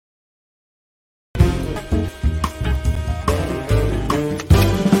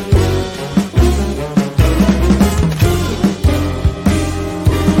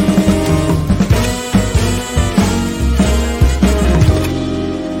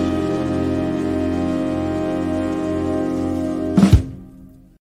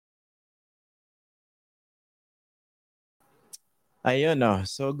Ayun, no.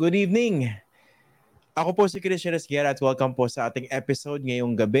 So, good evening. Ako po si Christian Esguerra at welcome po sa ating episode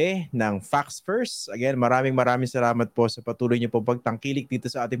ngayong gabi ng Facts First. Again, maraming salamat po sa patuloy niyo po pagtangkilik dito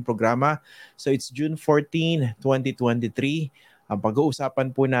sa ating programa. So, it's June 14, 2023. Ang pag-uusapan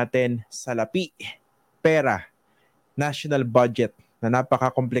po natin, salapi, pera, national budget na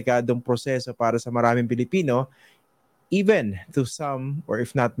napaka-komplikadong proseso para sa maraming Pilipino, even to some or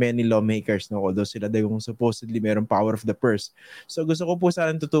if not many lawmakers, no, although sila daw yung supposedly merong power of the purse. So gusto ko po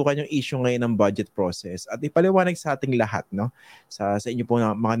sana tutukan yung issue ngayon ng budget process at ipaliwanag sa ating lahat, no, sa inyo po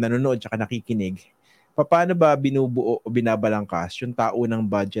na mga nanonood at nakikinig, paano ba binubuo o binabalangkas yung tao ng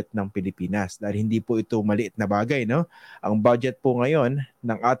budget ng Pilipinas? Dahil hindi po ito maliit na bagay, no? Ang budget po ngayon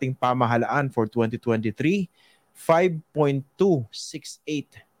ng ating pamahalaan for 2023, 5.268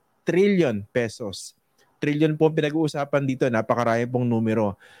 trillion pesos. Trillion po ang pinag-uusapan dito, napakarami pong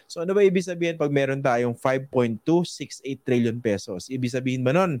numero. So ano ba ibig sabihin pag meron tayong 5.268 trillion pesos? Ibig sabihin ba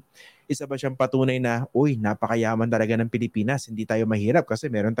nun, isa ba siyang patunay na, uy, napakayaman talaga ng Pilipinas, hindi tayo mahirap kasi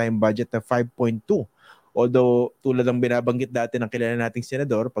meron tayong budget na 5.2. Although tulad ng binabanggit dati ng kilala nating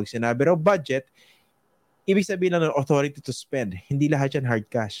senador, pag sinabi raw budget, ibig sabihin ng authority to spend. Hindi lahat yan hard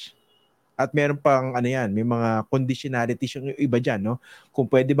cash. At meron pang ano yan, may mga conditionalities yung iba dyan, no? Kung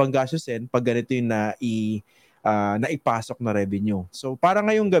pwede bang gastusin pag ganito yung naipasok na revenue. So para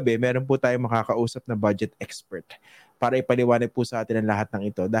ngayong gabi, meron po tayong makakausap na budget expert para ipaliwanag po sa atin ang lahat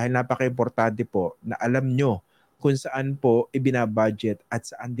ng ito dahil napaka-importante po na alam nyo kung saan po ibinabudget at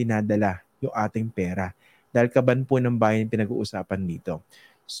saan dinadala yung ating pera. Dahil kaban po ng bayan pinag-uusapan dito.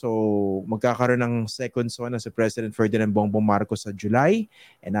 So, magkakaroon ng second zone na si President Ferdinand Bongbong Marcos sa July.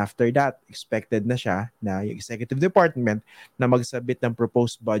 And after that, expected na siya na yung Executive Department na magsabit ng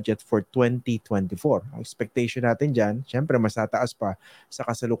proposed budget for 2024. Ang expectation natin dyan, syempre mas tataas pa sa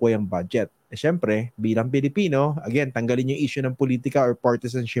kasalukuyang budget. E syempre, bilang Pilipino, again, tanggalin yung issue ng politika or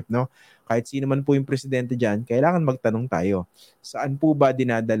partisanship, no? Kahit sino man po yung presidente dyan, kailangan magtanong tayo, saan po ba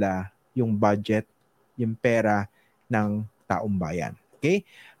dinadala yung budget, yung pera ng taong bayan? Okay?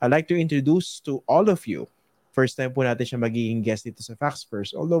 I'd like to introduce to all of you. First time po natin siya magiging guest dito sa Facts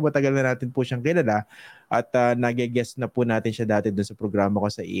First. Although matagal na natin po siyang kilala at nag-guest na po natin siya dati dun sa programa ko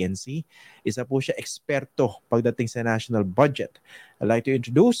sa ENC. Isa po siya eksperto pagdating sa national budget. I'd like to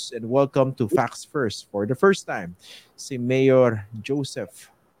introduce and welcome to Facts First for the first time si Mayor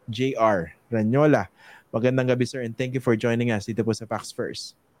Joseph J.R. Ranyola. Magandang gabi sir and thank you for joining us dito po sa Facts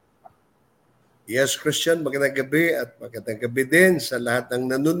First. Yes, Christian, magandang gabi at magandang gabi din sa lahat ng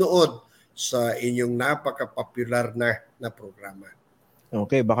nanonood sa inyong napaka-popular na programa.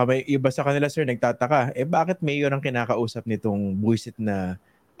 Okay, baka may iba sa kanila sir nagtataka, bakit mayor ang kinakausap nitong buwisit na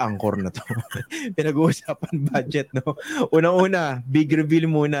angkor na to? Pinag-uusapan budget, no? Unang-una, big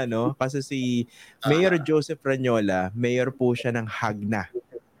reveal muna, no? Kasi si Mayor Joseph Ranyola, mayor po siya ng Hagna.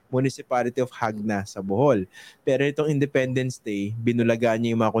 Municipality of Hagna sa Bohol. Pero itong Independence Day, binulaga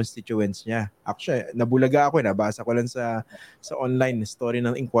niya yung mga constituents niya. Actually, nabulaga ako, nabasa ko lang sa online story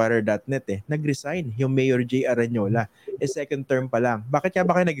ng Inquirer.net Nag-resign yung Mayor J. Aranyola. Second term pa lang. Bakit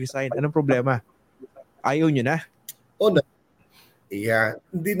ba kayo nag-resign? Anong problema? Ayaw nyo na?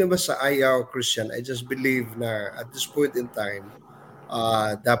 Hindi naman sa ayaw, Christian. I just believe na at this point in time,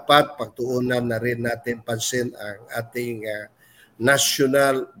 dapat pagtuunan na rin natin pansin ang ating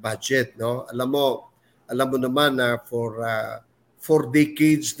national budget, no? Alam mo naman na for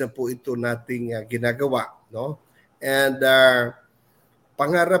decades na po ito nating ginagawa, no? And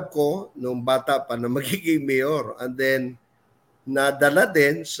pangarap ko nung bata pa na magiging mayor, and then nadala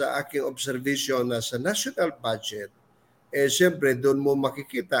din sa aking observation na sa national budget, siyempre doon mo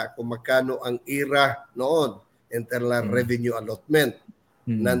makikita kung magkano ang ira noon, internal revenue allotment.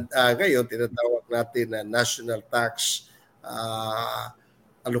 Ngayon, tinatawag natin na national tax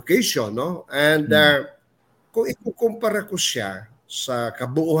allocation, no? And kung ikukumpara ko siya sa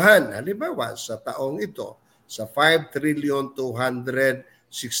kabuuhan, halimbawa sa taong ito, sa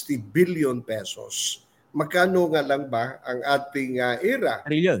 5,260,000,000,000 pesos, magkano nga lang ba ang ating ira?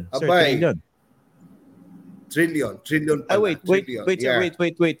 Trillion. Sir, Abay, trillion. Trillion pala.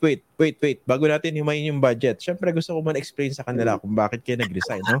 Wait. Bago natin himayin yung budget, syempre gusto ko man explain sa kanila kung bakit kayo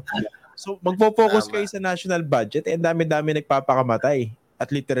nag-resign, no? So, magpo-focus kayo sa national budget and dami-dami nagpapakamatay. At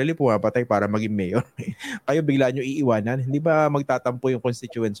literally pumapatay para maging mayor. Kayo bigla nyo iiwanan. Hindi ba magtatampo yung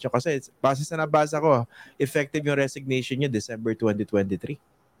constituents nyo? Kasi base sa nabasa ko, effective yung resignation nyo December 2023.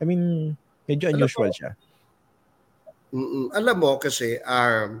 I mean, medyo unusual siya. Alam mo kasi,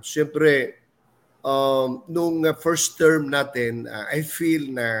 siyempre, nung first term natin, I feel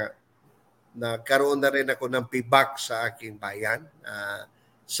na nagkaroon na rin ako ng payback sa aking bayan.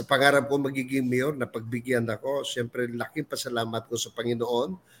 sa pangarap ko magiging mayor na pagbigyan ako, siyempre laking pasalamat ko sa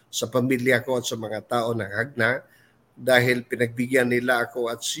Panginoon, sa pamilya ko at sa mga tao ng Hagna dahil pinagbigyan nila ako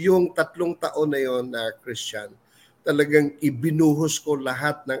at yung 3 taon na yon na Christian, talagang ibinuhos ko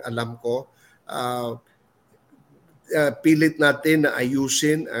lahat ng alam ko. Pilit natin na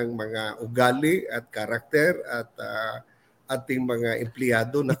ayusin ang mga ugali at karakter at ating mga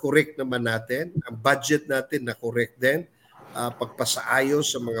empleyado na correct naman natin. Ang budget natin na correct din.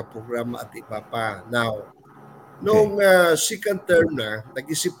 Pagpasaayos sa mga programa at iba pa. Now, noong second term na,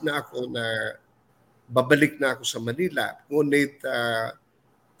 nag-isip na ako na babalik na ako sa Manila. Ngunit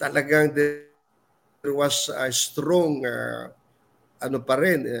talagang there was a strong ano pa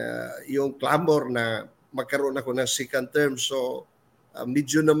rin, yung clamor na magkaroon ako ng second term. So,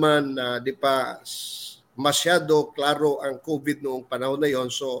 medyo naman di pa masyado klaro ang COVID noong panahon na yon.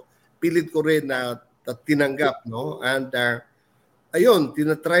 So, pilit ko rin na tinanggap, no? And ayun,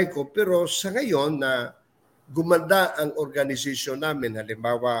 tinatry ko. Pero sa ngayon na gumanda ang organisasyon namin,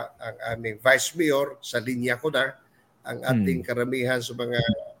 halimbawa ang aming vice mayor, sa linya ko na, ang ating karamihan sa mga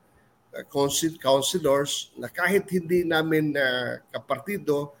councilors na kahit hindi namin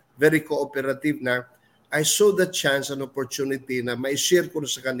kapartido, very cooperative na, I saw the chance and opportunity na ma-share ko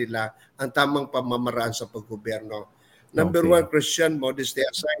sa kanila ang tamang pamamaraan sa paggobyerno. Number one, Christian, modesty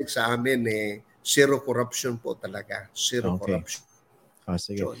aside, sa amin zero corruption po talaga. Zero corruption.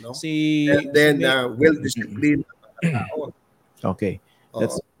 Sige. No? And then, well-disciplined na mga tao. Okay.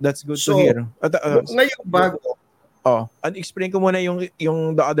 That's good to hear. Ngayon bago, explain ko muna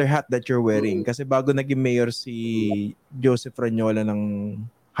yung the other hat that you're wearing. Kasi bago naging mayor si Joseph Ranyola ng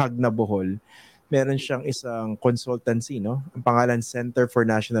Hagna Bohol, meron siyang isang consultancy, no? Ang pangalan Center for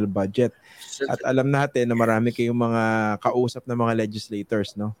National Budget. At alam natin na marami kayong mga kausap na mga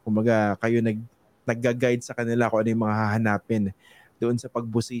legislators, no? Kumbaga, kayo nagga-guide sa kanila kung ano yung mga hahanapin doon sa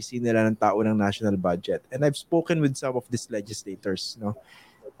pagbusisi nila ng tao ng national budget. And I've spoken with some of these legislators, no?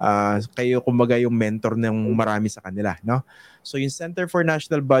 Kayo kumbaga yung mentor ng marami sa kanila, no? So yung Center for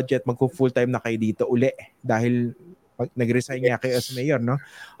National Budget, magpo-full-time na kayo dito uli dahil nag-resign nga kayo as mayor, no?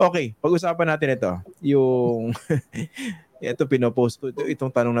 Okay, pag-usapan natin ito. Yung ito pinopost ko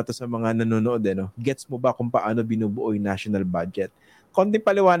itong tanong na to sa mga nanonood, no? Gets mo ba kung paano binubuo yung national budget? Konting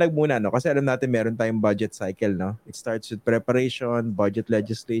paliwanag muna, no? Kasi alam natin meron tayong budget cycle, no? It starts with preparation, budget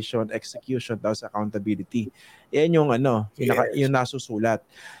legislation, execution, tapos accountability. Yan yung yung nasusulat.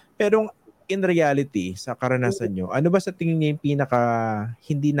 Pero in reality, sa karanasan nyo, ano ba sa tingin niyo yung pinaka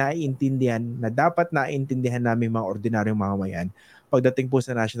hindi naiintindihan na dapat naiintindihan namin mga ordinaryong mamamayan pagdating po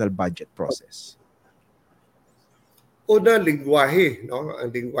sa national budget process? Una, lingwahe, no? Ang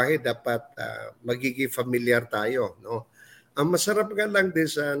lingwahe dapat magiging familiar tayo, no? Ang masarap nga lang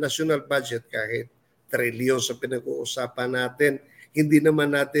din sa national budget, kahit trilyon sa pinag-uusapan natin, hindi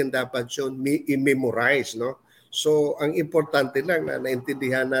naman natin dapat yun i-memorize, no? So, ang importante lang na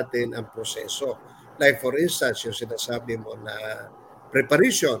naintindihan natin ang proseso. Like for instance, yung sinasabi mo na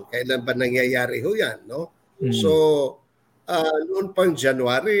preparation, kailan ba nangyayari ho yan, no? So, noon pang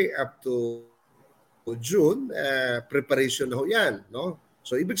January up to June, preparation na ho yan, no?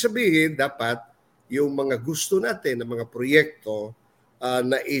 So, ibig sabihin, dapat yung mga gusto natin, ng mga proyekto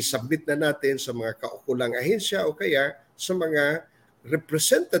na i-submit na natin sa mga kaukulang ahensya o kaya sa mga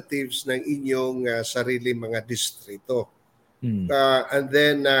representatives ng inyong sarili mga distrito. And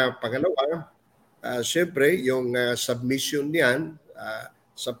then, pangalawa, siyempre, yung submission niyan,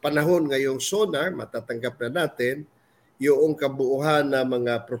 sa panahon ngayong SONA, matatanggap na natin yung kabuuhan na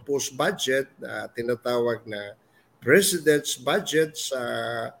mga proposed budget, tinatawag na President's Budget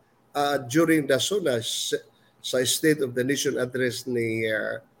during the SONA, sa State of the Nation Address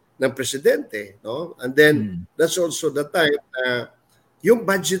ng Presidente. No? And then, that's also the time na yung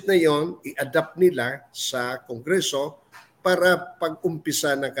budget na yon i-adapt nila sa Kongreso para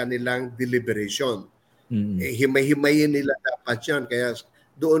pag-umpisa ng kanilang deliberation. Himay-himayin nila dapat yan. Kaya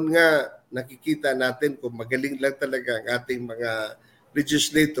doon nga nakikita natin kung magaling lang talaga ang ating mga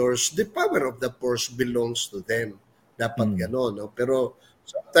legislators, the power of the purse belongs to them. Dapat gano'n. No? Pero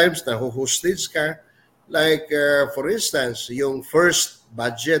sometimes nahuhostage ka. Like for instance, yung first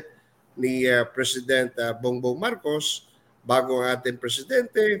budget ni President Bongbong Marcos, bago ang ating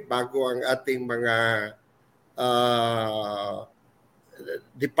presidente, bago ang ating mga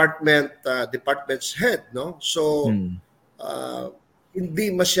department's head, no? So hindi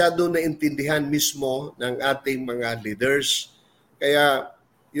masyado naintindihan mismo ng ating mga leaders. Kaya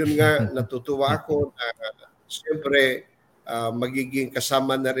yun nga, natutuwa ako na siyempre magiging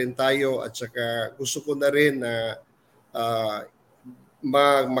kasama na rin tayo at saka gusto ko na rin na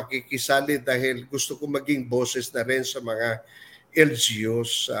makikisali dahil gusto ko maging boses na rin sa mga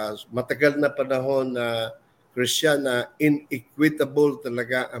LGUs. Matagal na panahon na Christian na inequitable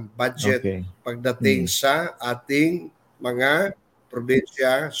talaga ang budget Okay. pagdating sa ating mga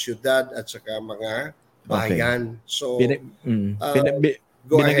probinsya, syudad at saka mga Okay. bayan. So,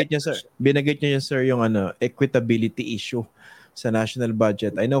 go ahead. Binanggit niya sir, yung equitability issue sa national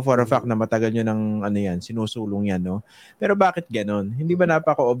budget. I know for a fact na matagal niyo ng sinusulong yan, no? Pero bakit ganon? Hindi ba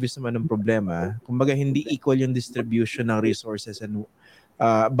napaka-obvious naman ng problema? Kumbaga hindi equal yung distribution ng resources and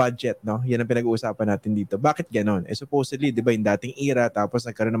budget, no? Yan ang pinag-uusapan natin dito. Bakit ganon? Supposedly, di ba, yung dating era, tapos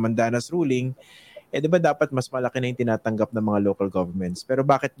nagkaroon ng Mandanas ruling, di ba dapat mas malaki na yung tinatanggap ng mga local governments? Pero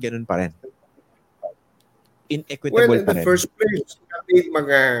bakit ganon pa rin? Inequitable In pa the rin. first place,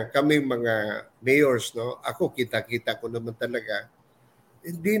 kami mga mayors, no? Ako kita-kita ko naman talaga.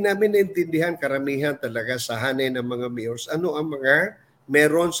 Hindi namin naintindihan karamihan talaga sa hanay ng mga mayors ano ang mga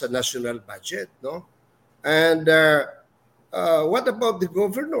meron sa national budget, no? And what about the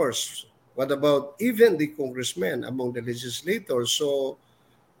governors? What about even the congressmen among the legislators? So,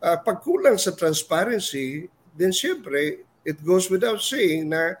 pag kulang sa transparency, then siyempre, it goes without saying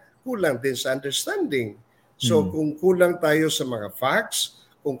na kulang din sa understanding. So kung kulang tayo sa mga facts,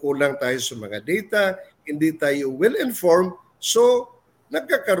 kung kulang tayo sa mga data, hindi tayo well-informed, so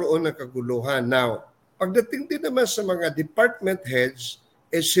nagkakaroon ng kaguluhan. Now, pagdating din naman sa mga department heads,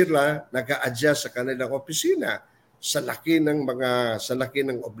 sila nag-a-adjust sa kanilang opisina sa laki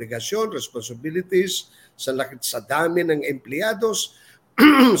ng obligasyon, responsibilities, sa dami ng empleyado,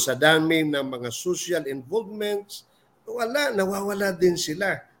 sa dami ng mga social involvements, nawawala din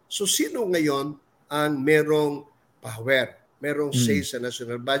sila. So sino ngayon ang merong power, merong say sa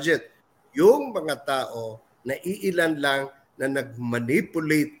national budget? Yung mga tao na iilan lang na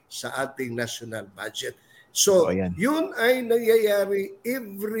nag-manipulate sa ating national budget. So, yun ay nangyayari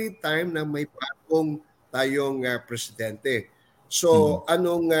every time na may bagong tayong presidente. So,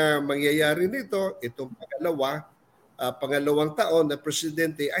 anong mangyayari nito? Itong pangalawang taon na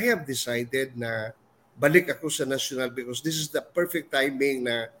presidente, I have decided na balik ako sa national because this is the perfect timing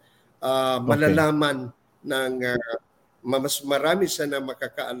na malalaman ng mas marami sana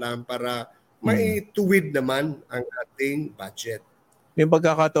makakaalam para maituwid naman ang ating budget. May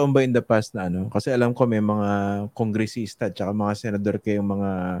pagkakataon ba in the past na kasi alam ko may mga kongresista at saka mga senador kayong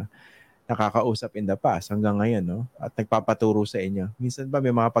mga nakakausap in the past hanggang ngayon, no? At nagpapaturo sa inyo. Minsan ba may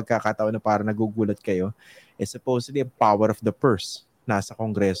mga pagkakataon na parang nagugulat kayo? Supposedly, power of the purse nasa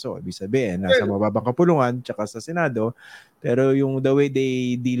Kongreso. Ibig sabihin, nasa mababang kapulungan, tsaka sa Senado. Pero yung the way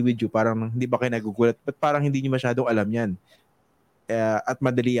they deal with you, parang hindi ba kayo nagugulat? But parang hindi nyo masyadong alam yan. At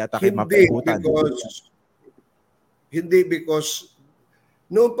madali yata kayo mapaikutan. Hindi because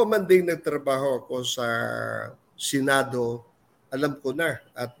noong pa man din nagtrabaho ako sa Senado, alam ko na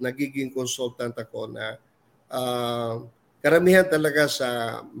at nagiging consultant ako na karamihan talaga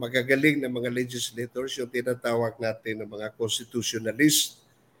sa magagaling na mga legislators, yung tinatawag natin ng mga constitutionalists.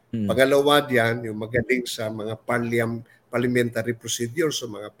 Pangalawa diyan, yung magaling sa mga parliamentary procedures, so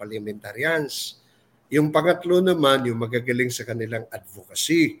mga parliamentarians. Yung pangatlo naman, yung magagaling sa kanilang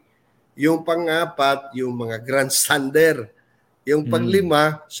advocacy. Yung pangapat, yung mga grandstander. Yung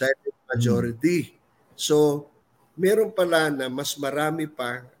panglima, silent majority. So, meron pala na mas marami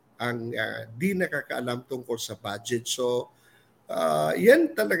pa ang di nakakaalam tungkol sa budget. So,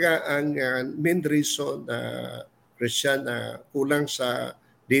 yan talaga ang main reason na Christian na kulang sa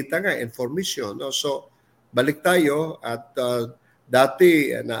data nga, information. No? So, balik tayo at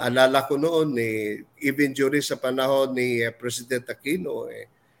dati, naalala ko noon, even during sa panahon ni President Aquino,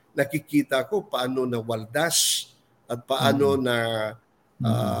 nakikita ko paano nawaldas at paano na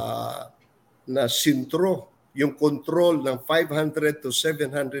sintro yung control ng 500 to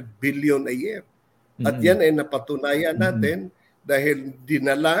 700 billion a year. At yan ay napatunayan natin dahil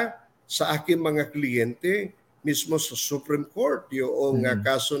dinala sa aking mga kliyente mismo sa Supreme Court yung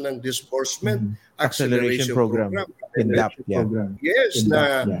kaso ng disbursement acceleration program. Yes,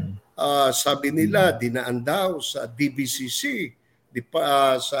 sabi nila dinaan daw sa DBCC,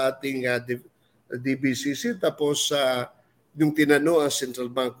 sa ating DBCC, tapos yung tinanong ang Central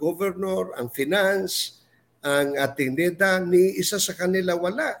Bank Governor, ang Finance, ang ating data, ni isa sa kanila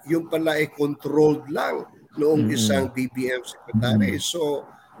wala. Yung pala ay controlled lang noong isang DBM Secretary. So,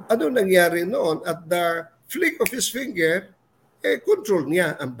 ano nangyari noon? At the flick of his finger, control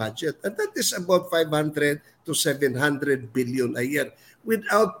niya ang budget. And that is about 500 to 700 billion a year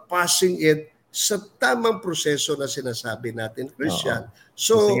without passing it sa tamang proseso na sinasabi natin, Christian.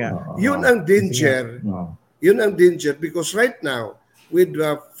 So, yun ang danger. Yun ang danger because right now, with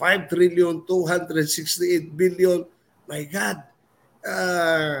 5,268 billion, my God,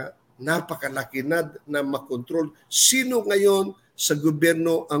 napakalaki na makontrol. Sino ngayon sa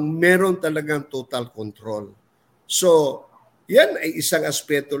gobyerno ang meron talagang total control. So, yan ay isang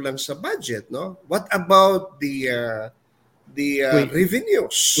aspeto lang sa budget, no? What about the Wait,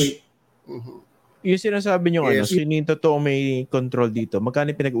 revenues? yung sinasabi nyo Yes. sino yung totoong may control dito? Magkano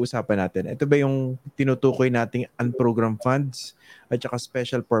yung pinag-uusapan natin? Ito ba yung tinutukoy nating unprogrammed funds at saka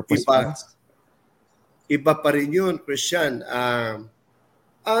special purpose Iba. funds? Iba pa rin yun, Christian.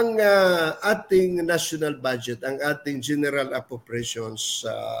 Ang ating national budget, ang ating General Appropriations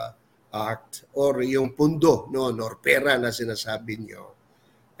Act or yung pundo, no, or pera na sinasabi nyo,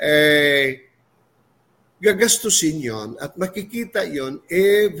 gagastusin yon at makikita yon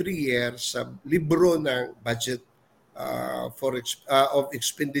every year sa libro ng budget of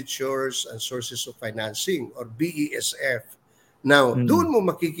expenditures and sources of financing or BESF. Now, doon mo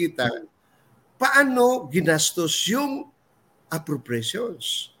makikita paano ginastos yung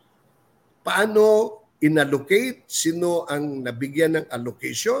appropriations. Paano inallocate, sino ang nabigyan ng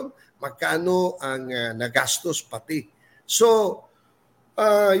allocation, magkano ang nagastos pati. So,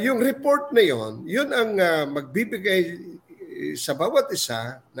 yung report na yun ang magbibigay sa bawat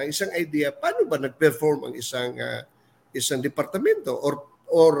isa ng isang idea paano ba nag-perform ang isang departamento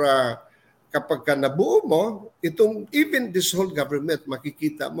or kapag ka nabuo mo, even this whole government,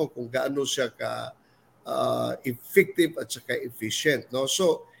 makikita mo kung gaano siya ka effective at saka efficient. No?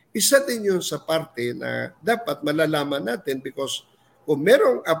 So, isa din yun sa parte na dapat malalaman natin because kung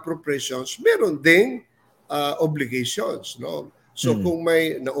merong appropriations, meron ding obligations. No? So, kung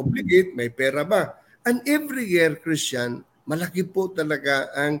may na-obligate, may pera ba? And every year, Christian, malaki po talaga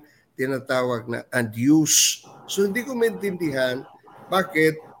ang tinatawag na unused. So, hindi ko maintindihan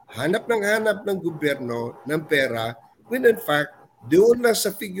bakit hanap ng gobyerno ng pera when in fact, doon lang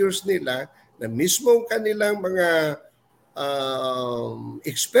sa figures nila na mismo kanilang mga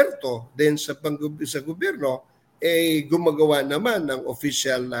eksperto din sa gobyerno gumagawa naman ng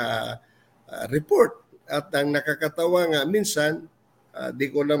official report. At ang nakakatawa nga minsan,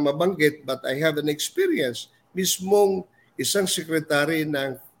 di ko lang mabanggit but I have an experience, mismong isang secretary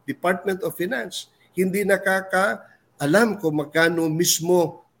ng Department of Finance, hindi nakakaalam kung magkano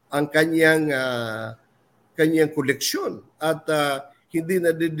mismo ang kanyang koleksyon at hindi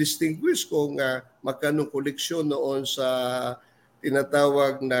na distinguish kung magkano koleksyon noon sa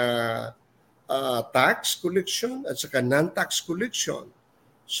tinatawag na tax collection at saka non-tax collection.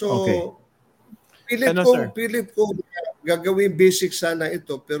 So, Okay. pilit ko gagawin basic sana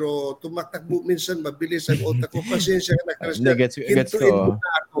ito pero tumatakbo minsan mabilis ang utak ko. Pasensya na, Christian. Gets ko.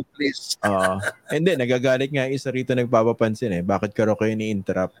 Na ako, please. Hindi, nagagalit nga isa rito nagpapapansin bakit ka raw kayo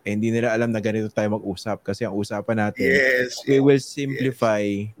ni-interrupt? Hindi nila alam na ganito tayo mag-usap kasi ang usapan natin, we will simplify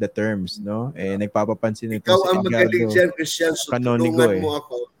the terms, no? Nagpapapansin ito Ikaw ang magaling dyan, Christian. So, Canonigo tulungan mo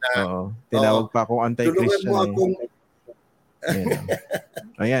ako. Tinawag pa akong anti-Christian. Tulungan mo akong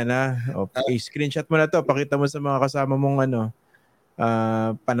Ayan screenshot mo na to, pakita mo sa mga kasama mong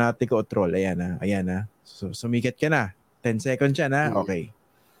panatiko o troll. Ayan so, sumikat ka na. 10 seconds yan Okay.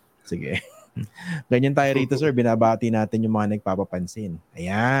 Sige. Ganyan tayo rito, sir. Binabati natin yung mga nagpapapansin.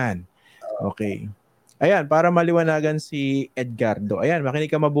 Ayan. Okay. Ayan, para maliwanagan si Edgardo. Ayan,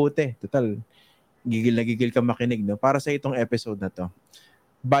 makinig ka mabuti. Total, gigil na gigil ka makinig, no? Para sa itong episode na to.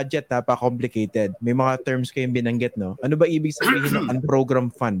 Budget, napaka-complicated. May mga terms kayong binanggit, no? Ano ba ibig sabihin ng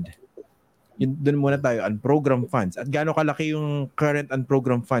unprogrammed fund? Doon muna tayo, unprogrammed funds. At gaano kalaki yung current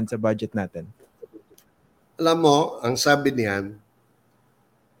unprogrammed funds sa budget natin? Alam mo, ang sabi niyan,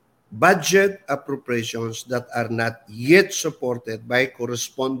 budget appropriations that are not yet supported by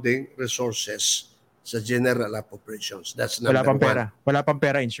corresponding resources sa general appropriations. That's number one. Wala pang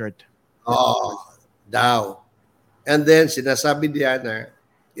pera in short. Daw. And then, sinasabi niya na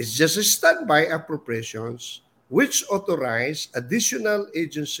it's just a standby appropriations which authorize additional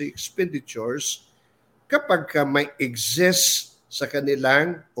agency expenditures kapag may excess sa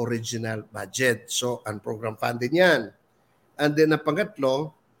kanilang original budget. So, unprogrammed funding yan. And then, ang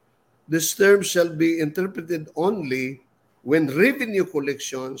pangatlo, this term shall be interpreted only when revenue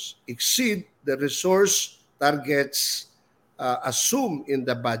collections exceed the resource targets assumed in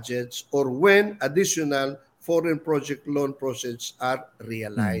the budgets or when additional foreign project loan proceeds are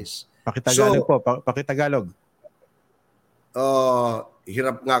realized. Pakitagalog po. Pakitagalog.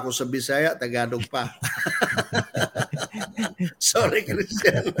 Hirap nga ako sa Bisaya, Tagalog pa. Sorry,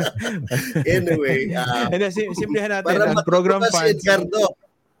 Christian. Anyway. Simplihan natin. Ang program funds.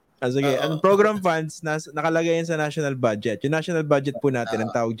 Sige, ang program funds nakalagay yan sa national budget. Yung national budget po natin, ang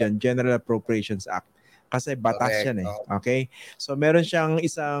tawag dyan, General Appropriations Act. Kasi batas yan Okay? So, meron siyang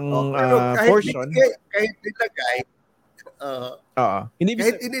isang portion. Kahit nilagay, hindi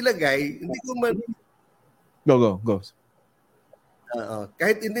kahit inilagay, hindi ko man... Go.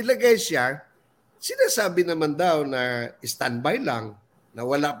 Kahit inilagay siya, sinasabi naman daw na standby lang, na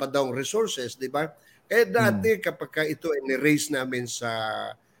wala pa daw resources, di ba? Kaya dati kapag ito in-raise namin sa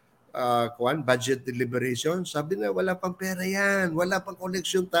budget deliberation, sabi na wala pang pera yan, wala pang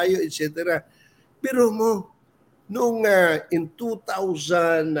collection tayo, etc. Pero mo, nung in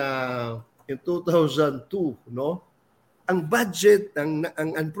 2002, no? Ang budget, ang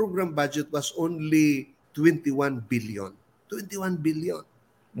unprogrammed budget was only 21 billion. 21 billion.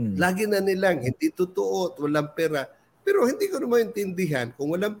 Lagi na nilang hindi totoo at walang pera. Pero hindi ko naman intindihan, kung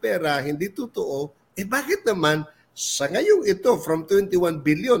walang pera, hindi totoo, bakit naman sa ngayong ito from 21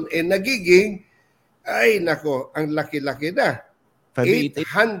 billion, nagiging, ay nako, ang laki-laki na.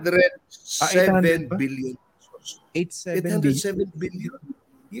 807 billion. 807 billion.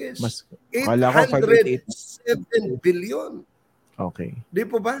 Yes. Mas, akala ko 807 billion. Okay. Di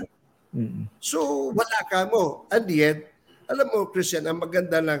po ba? So, wala ka mo. And yet, alam mo, Christian, ang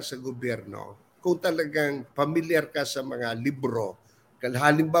maganda lang sa gobyerno, kung talagang familiar ka sa mga libro,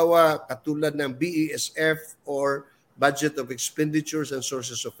 halimbawa, katulad ng BESF or Budget of Expenditures and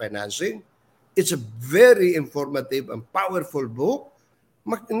Sources of Financing, it's a very informative and powerful book.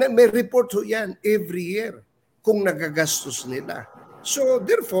 May report ho yan every year kung nagagastos nila. So,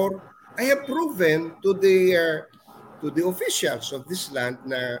 therefore, I have proven to the officials of this land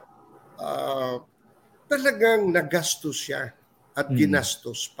na talagang nagastos siya at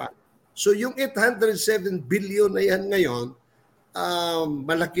ginastos pa. So yung 807 billion na yan ngayon,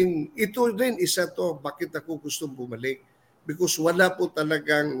 malaking, ito rin isa to, bakit ako gustong bumalik? Because wala po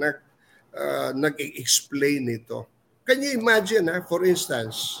talagang nag-explain ito. Can you imagine, for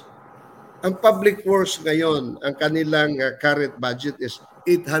instance, ang public works ngayon, ang kanilang current budget is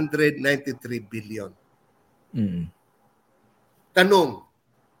 893 billion. Tanong,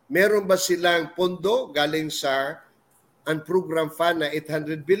 meron ba silang pondo galing sa unprogrammed fund na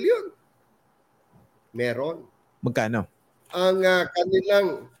 800 billion? Meron. Magkano? Ang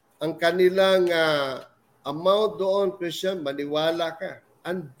kanilang amount doon, Christian, maniwala ka.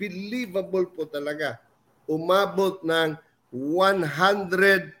 Unbelievable po talaga. Umabot ng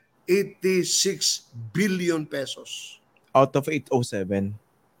 186 billion pesos. Out of 807?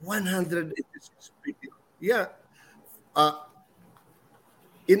 186 billion. Yeah.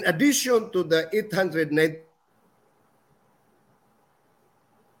 In addition to the 890,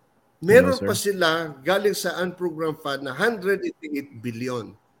 meron pa sila galing sa unprogrammed fund na 188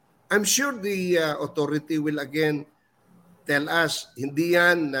 billion. I'm sure the authority will again tell us hindi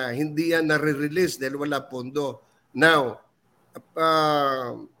yan nare-release dahil wala pondo. Now,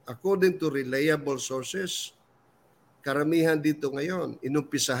 according to reliable sources, karamihan dito ngayon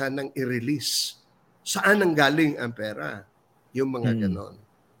inumpisahan ng i-release. Saan ang galing ang pera? Yung mga ganon.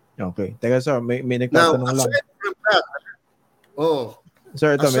 Okay. Teka sir, may nagtatanong lang. Now, aside from that,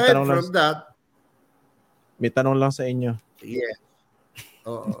 sir, ito, may tanong lang. May tanong lang sa inyo. Yes.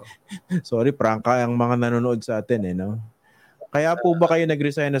 Oo. Sorry, prangka ang mga nanonood sa atin, no? Kaya po ba kayo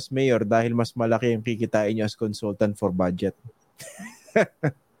nag-resign as mayor dahil mas malaki ang kikitain niyo as consultant for budget?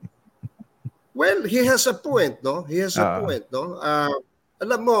 Well, he has a point, no?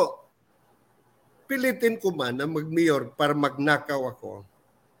 Alam mo, pilitin ko man na mag-mayor para magnakaw ako.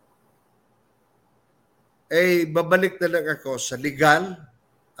 Babalik na lang ako sa legal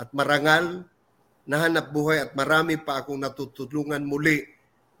at marangal na hanap buhay at marami pa akong natutulungan muli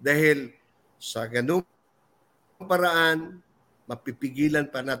dahil sa ganung paraan, mapipigilan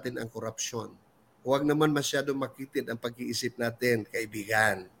pa natin ang korupsyon. Huwag naman masyado makitid ang pag-iisip natin,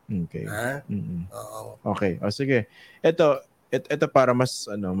 kaibigan. Okay. Ha? Oo. Okay. O sige. Ito para mas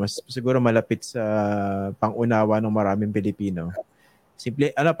siguro malapit sa pangunawa ng maraming Pilipino.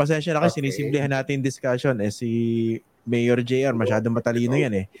 Pasensya na kasi sinisimplihan natin discussion si Mayor JR, masyadong matalino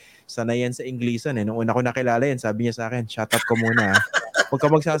yan Sanay yan sa Inglesan Nung una ko nakilala yan, sabi niya sa akin, shut up ka muna Huwag ka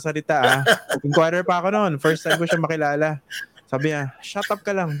magsasalita Inquirer pa ako noon, first time ko siya makilala. Sabi niya, shut up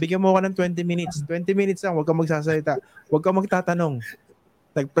ka lang, bigyan mo ko ng 20 minutes. 20 minutes lang, huwag ka magsasalita. Huwag ka magtatanong.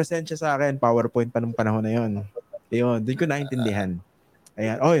 Nag-present siya sa akin, PowerPoint pa nung panahon na yun. Yun, doon ko naintindihan.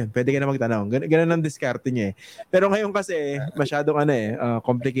 Ayan, pwede ka na magtanong. Ganun ang diskarte niya Pero ngayon kasi, masyadong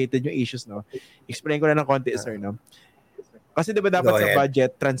complicated yung issues, no? Explain ko na ng konti, sir, no? Kasi diba dapat sa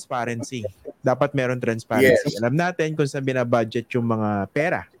budget, transparency. Dapat meron transparency. Yes. Alam natin kung saan binabudget yung mga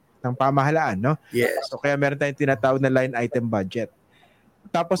pera ng pamahalaan, no? Yes. So, kaya meron tayong tinatawag na line item budget.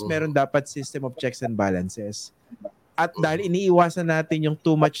 Tapos, meron dapat system of checks and balances. At dahil iniiwasan natin yung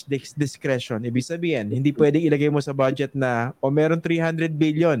too much discretion, ibig sabihin, hindi pwedeng ilagay mo sa budget na, meron 300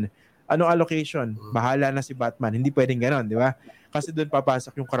 billion. Anong allocation? Bahala na si Batman. Hindi pwedeng ganon, di ba? Kasi doon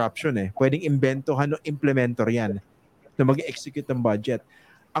papasok yung corruption Pwedeng imbentohan o implementor yan. na mag-execute ng budget.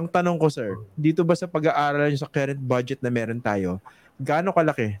 Ang tanong ko, sir, dito ba sa pag-aaral sa current budget na meron tayo, gaano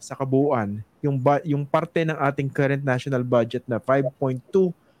kalaki sa kabuuan yung parte ng ating current national budget na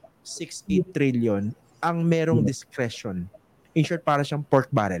 5.268 trillion ang merong discretion? In short, para siyang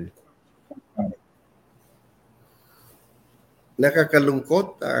pork barrel.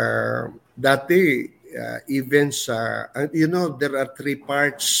 Nakakalungkot. Dati, even sa, there are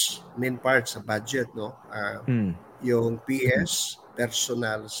main parts sa budget, no? Yung PS,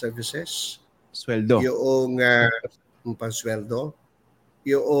 personal services, Sweldo. yung pansweldo,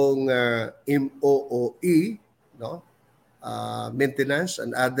 yung MOOE, no? Maintenance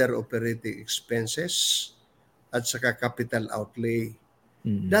and other operating expenses, at saka capital outlay.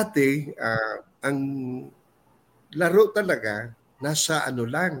 Dati, ang laro talaga, nasa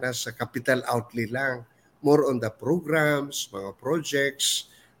capital outlay lang. More on the programs, mga projects.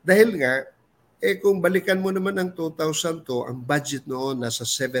 Dahil nga, kung balikan mo naman ang 2002, ang budget noon nasa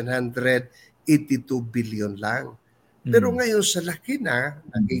 782 billion lang. Pero ngayon sa laki na,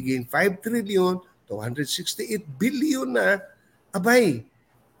 nagiging 5 trillion, 268 billion na, abay,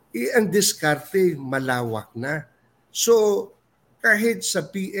 ang diskarte malawak na. So, kahit sa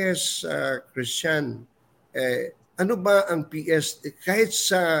PS, Christian, ano ba ang PS? Kahit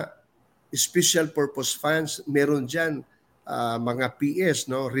sa special purpose funds, meron dyan mga PS,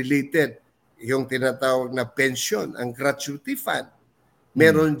 no, related. Yung tinatawag na pension, ang gratuity fund.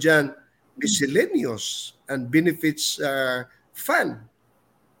 Meron dyan miscellaneous and benefits fund.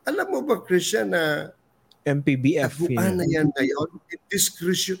 Alam mo ba, Christian, na MPBF. taguan na yan ngayon?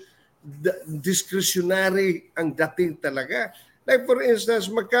 Discretionary ang dating talaga. Like for instance,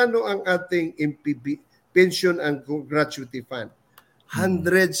 magkano ang ating MPB, pension and gratuity fund?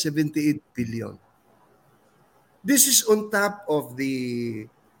 178 billion. This is on top of the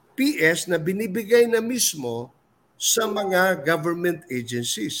PS na binibigay na mismo sa mga government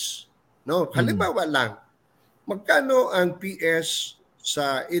agencies. No, halimbawa lang, magkano ang PS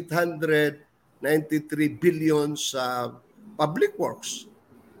sa 893 billion sa public works?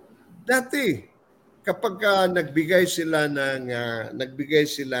 Dati, kapag nagbigay sila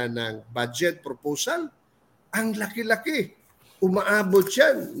ng budget proposal, ang laki-laki. Umaabot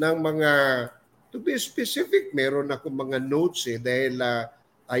yan ng mga, to be specific, meron ako mga notes dahil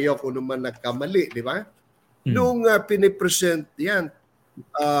ayaw ko naman nagkamali, di ba? Nung pinipresent yan,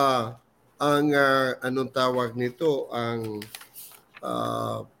 ang anong tawag nito, ang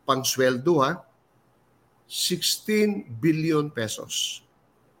pangsweldo, 16 billion pesos.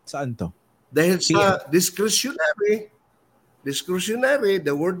 Saan to? Dahil sa discretionary,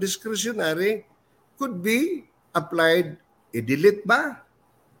 the word discretionary could be applied, i-delete ba?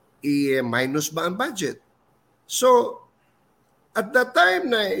 I-minus ba ang budget? So, at that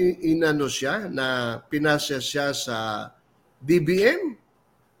time na pinasya siya sa DBM,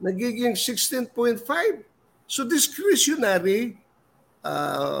 nagiging 16.5. So, discretionary,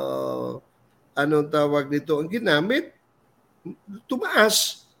 anong tawag dito, ang ginamit,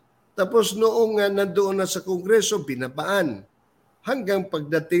 tumaas. Tapos noong nandoon na sa Kongreso, binabaan. Hanggang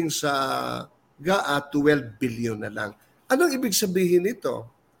pagdating sa GAA, 12 billion na lang. Anong ibig sabihin nito?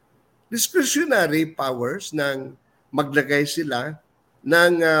 Discretionary powers ng maglagay sila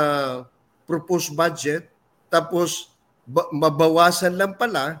ng proposed budget, tapos mabawasan lang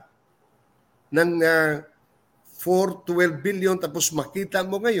pala ng 412 billion, tapos makita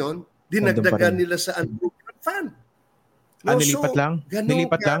mo ngayon, dinagdagan nila sa unproven fund. No, nilipat lang?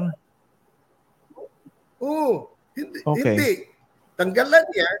 Nilipat lang? Oo. Hindi. Tanggalan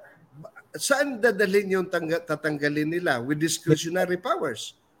niya. Saan dadalhin yung tatanggalin nila? With discretionary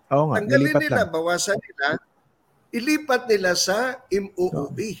powers. Oo nga, tanggalin nilipat nila, lang. bawasan nila, ilipat nila sa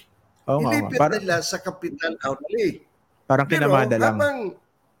MOOE. Ilipat nila sa capital outlay. Parang kinamada lang.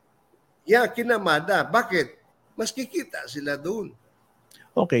 Kinamada. Bakit? Mas kikita sila doon.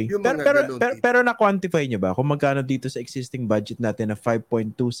 Okay. Pero na-quantify nyo ba kung magkano dito sa existing budget natin na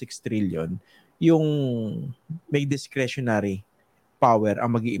 5.26 trillion yung may discretionary power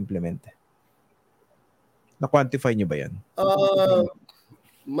ang mag-i-implement? Na-quantify nyo ba yan?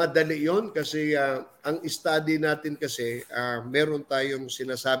 Madali yon kasi ang study natin kasi meron tayong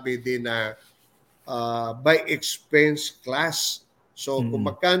sinasabi din na by expense class. So kung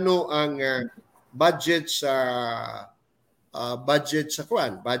magkano ang budget sa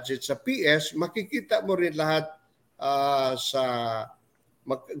PS, makikita mo rin lahat sa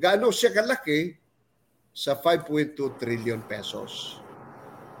gaano siya kalaki sa 5.2 trillion pesos.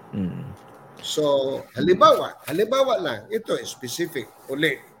 So, halimbawa lang, ito specific,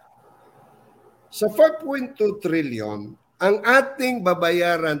 uli. Sa 5.2 trillion, ang ating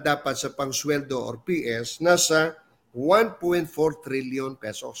babayaran dapat sa pangsweldo or PS nasa 1.4 trillion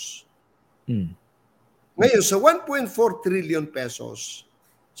pesos. Mm. Ngayon, sa 1.4 trillion pesos,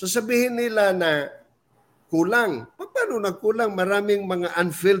 sasabihin nila na kulang. Paano nagkulang? Maraming mga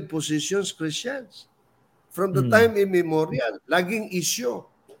unfilled positions, Christians. From the time immemorial, laging issue.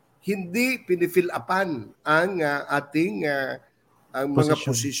 Hindi pinifill upan ang ating ang mga Posisyon.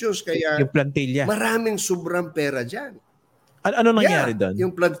 positions. Kaya Yung plantilla. maraming sobrang pera dyan. Ano nangyari Yeah, doon?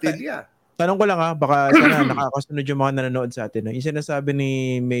 yung plantilla. Tanong ko lang baka sana nakakasunod yung mga nanonood sa atin. No? Yung sinasabi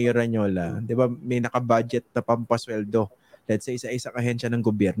ni Mayor Ranyola, di ba may naka-budget na pampasweldo. Let's say isa-isa ahensya ng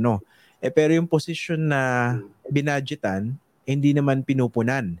gobyerno. Pero yung posisyon na binadgetan, hindi naman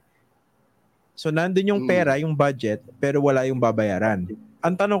pinupunan. So nandun yung pera, yung budget, pero wala yung babayaran.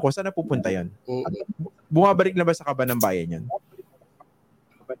 Ang tanong ko, saan napupunta yun? Bumabalik na ba sa kaban ng bayan yun?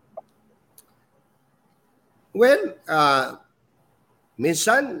 Well,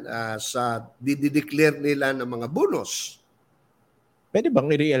 minsan sa dideclare nila ng mga bonus. Pwede bang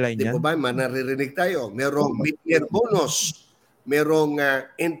i-realign Di yan? ba manaririnig tayo? Merong mid-year bonus. Merong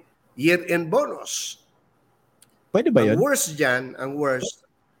year-end bonus. Pwede ba yun? Ang worst dyan,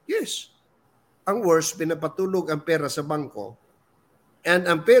 yes. Ang worst, pinapatulog ang pera sa bangko. And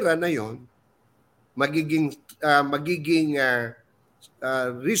ang pera na yon magiging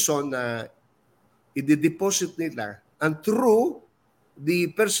reason na i-deposit nila, and through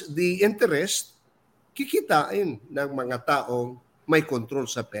the interest, kikitain ng mga taong may control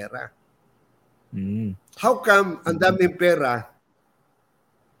sa pera. How come ang daming pera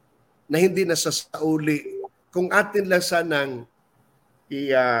na hindi nasasauli kung atin lang sanang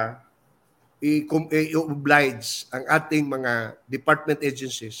i-oblige ang ating mga department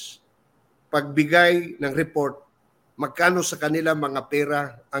agencies pagbigay ng report magkano sa kanila mga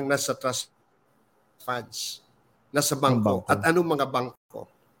pera ang nasa trust funds, nasa bangko, at anong mga bangko.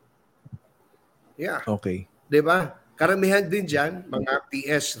 Yeah. Okay. Diba? Karamihan din dyan, mga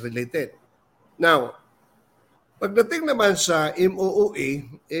PS related. Now, pagdating naman sa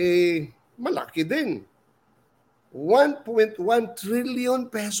MOOE, malaki din. 1.1 trillion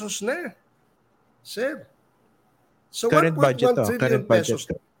pesos na. Sir. So current 1.1 budget trillion current budget. pesos.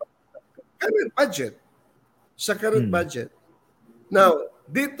 Current budget. Sa current budget. Now,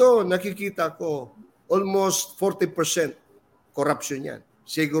 dito nakikita ko almost 40% corruption yan.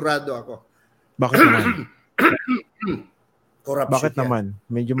 Sigurado ako. Bakit naman? Corruption Bakit yan. naman?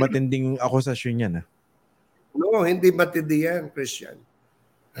 Medyo matinding akusasyon yan. No, hindi matindi yan, Christian.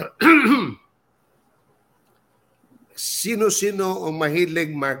 Sino-sino ang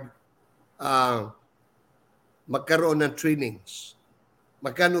mahilig magkaroon ng trainings?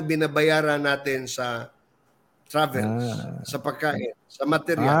 Magkano binabayaran natin sa travels, sa pagkain, sa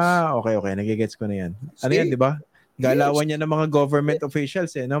materials? Okay. Nagigets ko na yan. Ano yan, di ba? Galawan niya ng mga government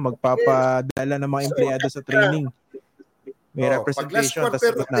officials, no? Magpapadala ng mga empleyado sa training. May representation, tapos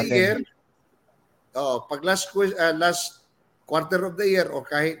sagot natin. Pag last quarter of the year o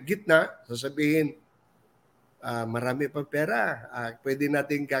kahit gitna, sasabihin, marami pang pera. Pwede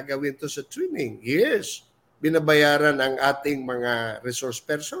natin gagawin to sa training. Yes. Binabayaran ang ating mga resource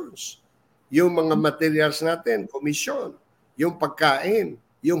persons. Yung mga materials natin, commission, yung pagkain,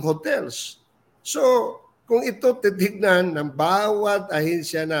 yung hotels. So, kung ito titignan ng bawat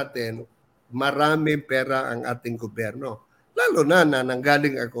ahensya natin, maraming pera ang ating gobyerno. Lalo na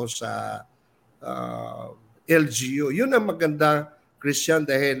nanggaling ako sa LGU. Yun ang maganda, Christian,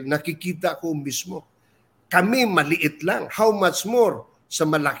 dahil nakikita ko mismo. Kami maliit lang. How much more sa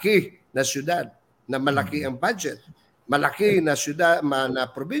malaki na syudad, na malaki ang budget, malaki na syudad, na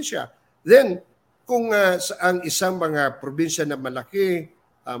probinsya. Then, kung ang isang mga probinsya na malaki,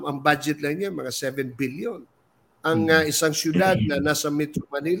 ang budget lang niya, mga 7 billion. Ang isang syudad na nasa Metro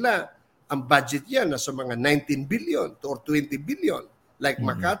Manila, ang budget niya nasa mga 19 billion or 20 billion. Like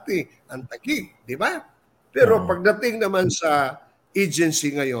Makati, ang Taguig, di ba? Pero pagdating naman sa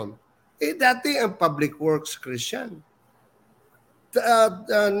agency ngayon, dati ang public works, Christian,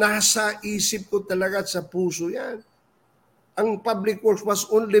 nasa isip ko talaga at sa puso yan. Ang public works was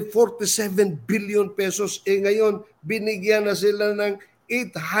only 47 billion pesos. Ngayon, binigyan na sila ng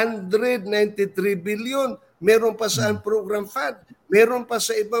 893 billion. Meron pa sa program fund. Meron pa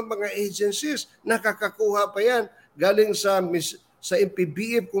sa ibang mga agencies. Nakakakuha pa yan. Galing sa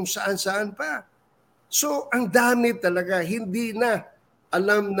MPBF kung saan-saan pa. So, ang dami talaga. Hindi na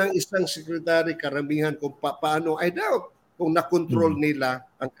alam ng isang secretary karamihan kung paano. I doubt kung na-control nila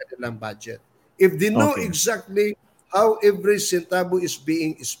ang kanilang budget. If they know exactly how every centavo is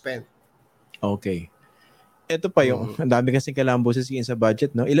being spent. Okay. Ito pa yung, ang dami kasing kailangan boses sa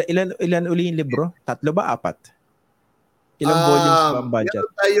budget, no? Ilan uli yung libro? 3 ba? 4? Ilang volumes ba ang budget?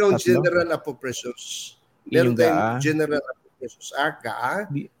 Meron tayong 3? general appropriations. Meron Yung tayong GAA, General Appropriations Act, GAA.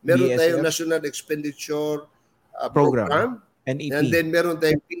 Meron tayong BSF, National Expenditure program, Program. And NEP. then meron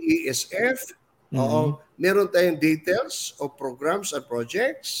tayong PESF. Mm-hmm. Oo. Meron tayong details of programs and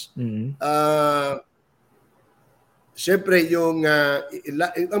projects. Mm-hmm. Siyempre,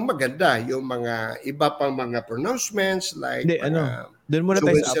 ang maganda, yung mga iba pang mga pronouncements like Hindi, mga doon muna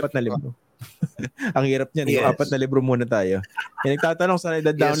tayo UN sa 4 na libro. Ang hirap niyan, yung Yes. 4 na libro muna tayo. Nagtatanong saan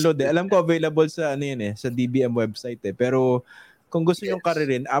Yes. i-download Alam ko available sa sa DBM website Pero kung gusto nyong Yes.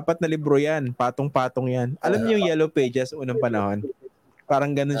 karirin, 4 na libro yan, patong-patong yan. Alam niyo yung Yellow Pages unang panahon?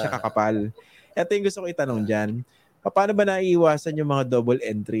 Parang ganun siya kakapal. Ito yung gusto ko itanong dyan. Paano ba naiiwasan yung mga double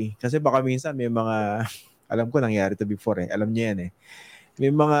entry? Kasi baka minsan may mga, alam ko nangyari to before Alam niyo yan May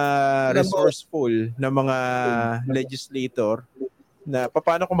mga Alam mo, resourceful na mga legislator na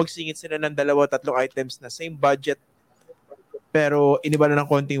paano kung magsingit sila ng 2-3 items na same budget pero iniba na ng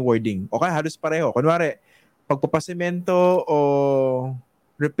konting wording. O kaya halos pareho. Kunwari, pagpapasemento o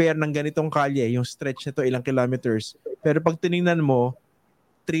repair ng ganitong kalye, yung stretch na to ilang kilometers. Pero pag tinignan mo,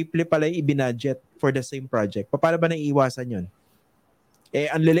 triple pala yung ibinudget for the same project. Paano ba naiiwasan yun?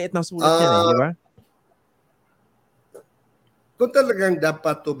 Ang liliit ng sulat niyan di ba? kung talagang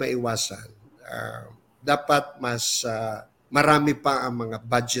dapat to maiwasan, dapat mas marami pa ang mga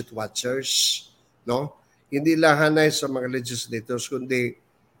budget watchers, no? Hindi lang hanay sa mga legislators, kundi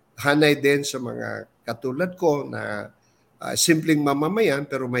hanay din sa mga katulad ko na simpleng mamamayan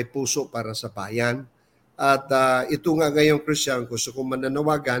pero may puso para sa bayan. At ito nga ngayong Christian, gusto kong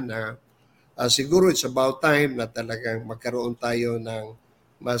mananawagan na siguro it's about time na talagang magkaroon tayo ng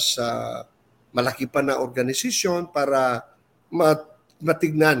mas malaki pa na organisasyon para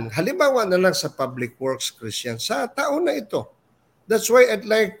matignan. Halimbawa na lang sa public works, Christian, sa taon na ito. That's why I'd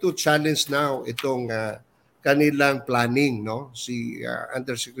like to challenge now itong kanilang planning, no? Si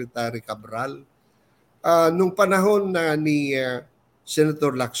Undersecretary Cabral. Nung panahon na ni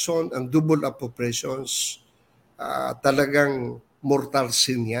Senator Lacson, ang double appropriations, talagang mortal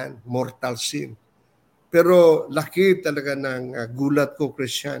sin yan. Mortal sin. Pero laki talaga ng gulat ko,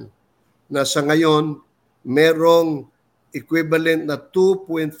 Christian, na sa ngayon, merong equivalent na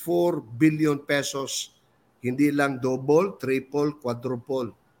 2.4 billion pesos, hindi lang double, triple,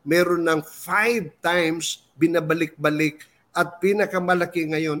 quadruple. Meron ng 5 times binabalik-balik at pinakamalaki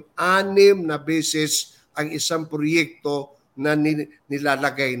ngayon, 6 na beses ang isang proyekto na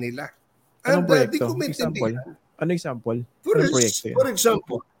nilalagay nila. Anong Di proyekto? ko Example? maintindihan. Anong example? Anong proyekto yun? For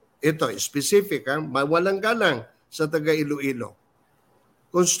example, ito, specific, walang galang sa taga Iloilo.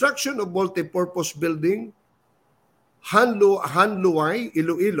 Construction of multipurpose building, Hanluay,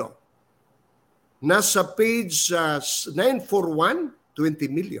 Iloilo. Nasa page 941,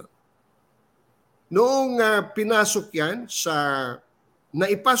 20 million. Noong pinasok yan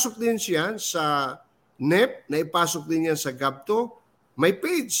naipasok din siya sa NEP, naipasok din yan sa GABTO, may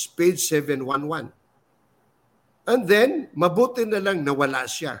page 711. And then, mabuti na lang nawala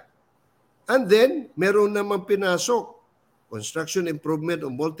siya. And then, meron naman pinasok, Construction Improvement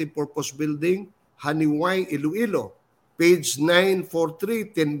of Multipurpose Building, Haniway, Iloilo. Page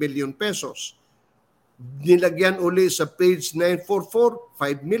 943, 10 million pesos. Nilagyan uli sa page 944,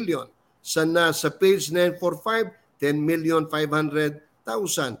 5 million. Sa page 945, 10 million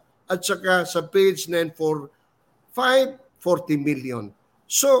 500,000. At saka sa page 945, 40 million.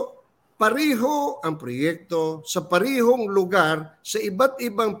 So, pareho ang proyekto sa parehong lugar sa iba't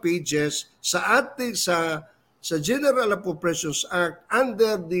ibang pages sa General Appropriations Act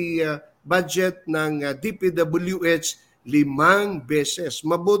under the budget ng DPWH 5 beses.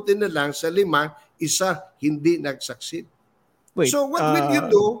 Mabuti na lang sa 5, isa hindi nagsucceed. Wait, So what will you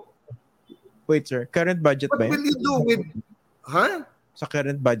do? Wait, sir. Current budget What ba yan? will you do with Sa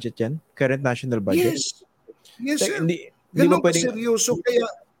current budget yan? Current national budget? Yes. Yes, sir. Hindi ba Ganun pwedeng, seryoso kaya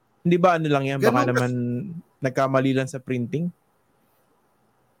hindi ba ano lang yan? Baka ganun naman nagkamali lang sa printing?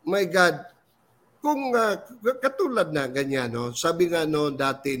 my God, kung katulad na ganyan, no, sabi nga no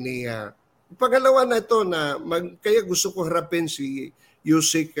dati ni pangalawa na ito na kaya gusto ko harapin si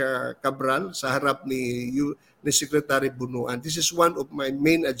Yusik Cabral sa harap ni Secretary Bunuan. This is one of my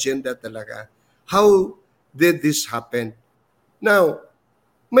main agenda talaga. How did this happen? Now,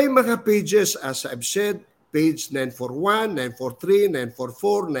 may mga pages as I've said, page 941, 943,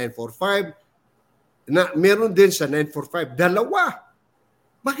 944, 945, na meron din sa 945. Dalawa.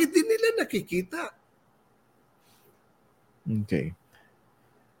 Bakit din nila nakikita? Okay.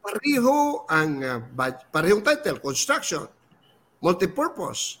 Pareho parehong title, construction,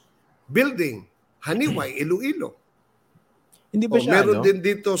 multipurpose, building, Haniway, Iloilo. Hindi ba siya meron din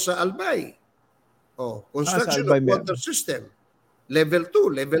dito sa Albay. Construction sa Albay of water system, level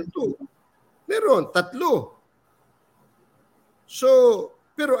 2, level 2. Meron, 3. So,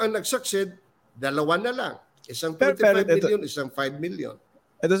 pero ang nag-succeed, 2 na lang. Isang Pero 25 ito, million, isang 5 million.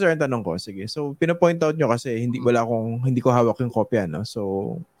 ito sir, ang tanong ko. Sige. So, pinapoint out nyo kasi hindi ko hawak yung kopya, no?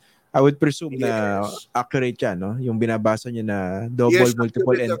 So, I would presume na Yes. accurate yan, no? Yung binabasa nyo na double Yes,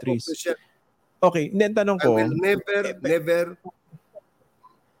 multiple accurate ako, entries. Christian. Okay, hindi, ang tanong I ko, will never.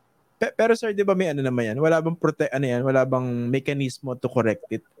 pero sir, di ba may ano naman yan? Wala bang mekanismo to correct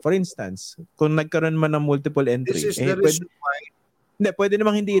it? For instance, kung nagkaroon man ng multiple This entry, is the reason why. pwede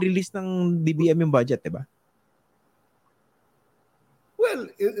namang hindi i-release ng DBM yung budget, di ba?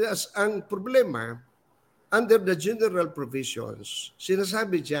 Well, as ang problema, under the general provisions,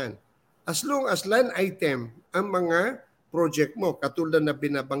 sinasabi dyan, as long as line item ang mga project mo, katulad na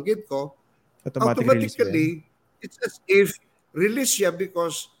binabanggit ko, Automatic release ba yan? automatically, it's as if release siya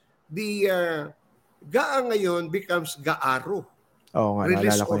because the GAA ngayon becomes GAARO, Oo nga,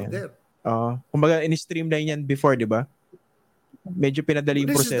 release naalala ko yan. order. Kumbaga, in-streamline yan before, di ba? Medyo pinadali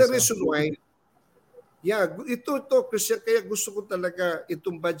yung This is the proseso. reason why, ito, Christian, kaya gusto ko talaga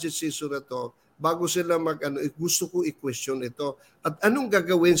itong budget season na to, bago sila gusto ko i-question ito. At anong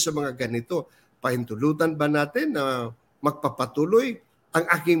gagawin sa mga ganito? Pahintulutan ba natin na magpapatuloy ang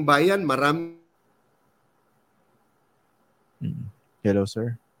aking bayan? Marami. Hello,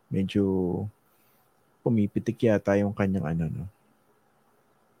 sir. Medyo pumipitik yata yung kanyang no.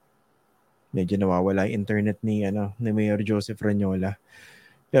 Medyo nawawala yung internet ni Mayor Joseph Ranyola.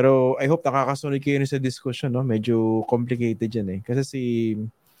 Pero I hope nakakasunod kayo sa discussion, no? Medyo complicated yan eh. Kasi si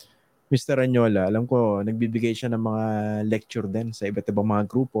Mr. Ranyola, alam ko, nagbibigay siya ng mga lecture din sa iba't ibang mga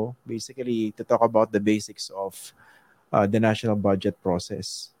grupo. Basically, to talk about the basics of the national budget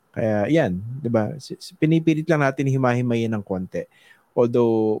process. Kaya yan, di ba? Pinipilit lang natin himahimayin ng konti.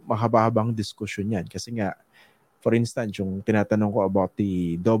 Although, mahaba-habang discussion yan. Kasi nga, for instance, yung tinatanong ko about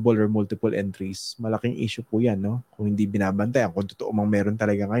the double or multiple entries, malaking issue po yan, no? Kung hindi binabantayan, kung totoo mang meron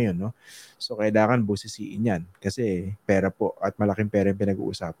talaga ngayon, no? So, kailangan busisiin yan. Kasi pera po at malaking pera yung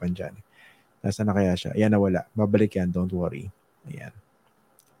pinag-uusapan dyan. Nasaan na kaya siya? Ayan, nawala. Babalik yan, don't worry. Ayan.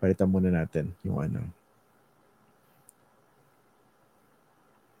 Palitan muna natin yung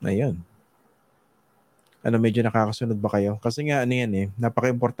Ayun. Medyo nakakasunod ba kayo? Kasi nga,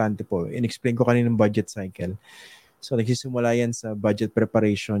 napaka-importante po. In-explain ko kaninang budget cycle. So, nagsisimula yan sa budget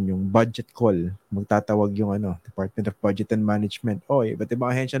preparation, yung budget call. Magtatawag yung Department of Budget and Management. Iba't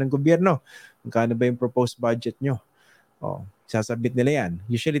ibang ahensya ng gobyerno. Magkano ba yung proposed budget nyo? Sasabit nila yan.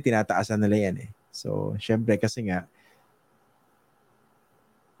 Usually, tinataasan nila yan eh. So, syempre, kasi nga,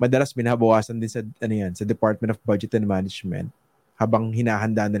 madalas binabawasan din sa Department of Budget and Management habang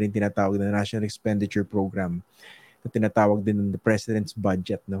hinahanda na rin tinatawag na National Expenditure Program na tinatawag din ng the President's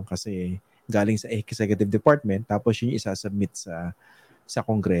Budget, no? Kasi galing sa Executive Department tapos yun isasubmit sa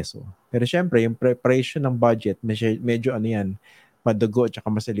Kongreso. Pero syempre, yung preparation ng budget, medyo madugo at saka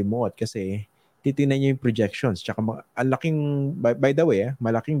masalimuot kasi titingnan niyo yung projections. Tsaka by the way,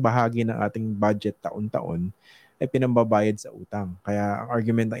 malaking bahagi ng ating budget taon-taon ay pinambabayad sa utang. Kaya ang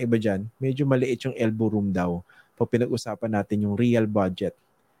argument ng iba dyan, medyo maliit yung elbow room daw pag pinag-usapan natin yung real budget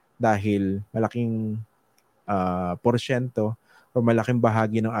dahil malaking porsyento o malaking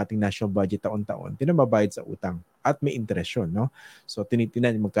bahagi ng ating national budget taon-taon pinambabayad sa utang at may interest yun, no? So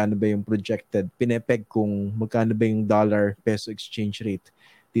tinitingnan magkano ba yung projected, pinepeg kung magkano ba yung dollar-peso exchange rate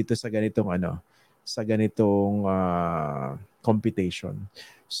dito sa ganitong computation.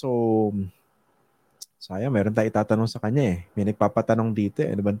 So sayang, meron tayo itatanong sa kanya eh. May nagpapatanong dito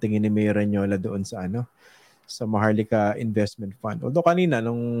eh. Ano bang tingin ni Mayor Ranyola doon sa sa Maharlika Investment Fund? Although kanina,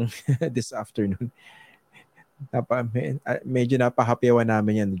 nung this afternoon, medyo napahapyawan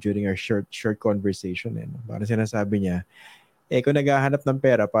namin yan during our short conversation. Parang sinasabi niya, kung naghahanap ng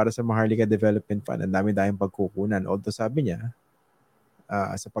pera para sa Maharlika Development Fund, ang dami-daming pagkukunan. Although sabi niya,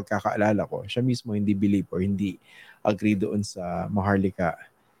 sa pagkakaalala ko, siya mismo hindi believe or hindi agree doon sa Maharlika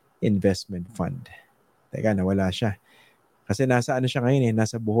Investment Fund. Teka, nawala siya. Kasi nasa siya ngayon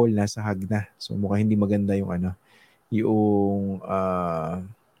nasa Bohol, nasa Hagna. So mukhang hindi maganda yung yung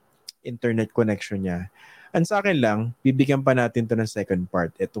internet connection niya. And sa akin lang, bibigyan pa natin to ng second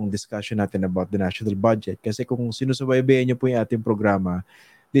part, itong discussion natin about the national budget. Kasi kung sinusubaybayan niyo po yung ating programa,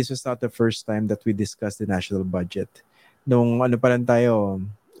 this was not the first time that we discussed the national budget. Nung pa lang tayo,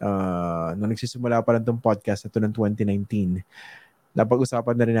 nung nagsisimula pa lang itong podcast na to ng 2019,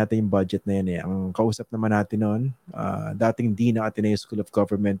 napag-usapan na rin natin yung budget na yan eh. Ang kausap naman natin noon, dating Dean ng Ateneo School of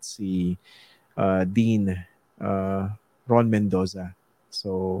Government, si Dean Ron Mendoza.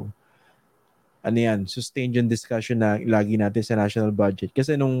 So, sustained yung discussion na lagi natin sa national budget.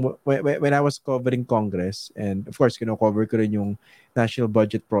 Kasi when I was covering Congress, and of course, kino-cover ko rin yung national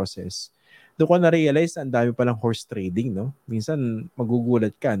budget process, doon ko na-realize ang dami palang horse trading, no? Minsan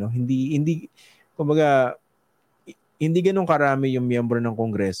magugulat ka, no? Kumbaga, hindi ganun karami yung miyembro ng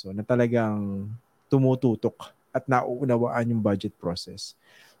Kongreso na talagang tumututok at nauunawaan yung budget process.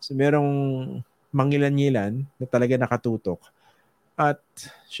 So merong mangilan-ngilan na talaga nakatutok. At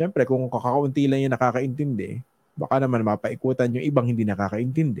syempre, kung kakaunti lang yung nakakaintindi, baka naman mapaikutan yung ibang hindi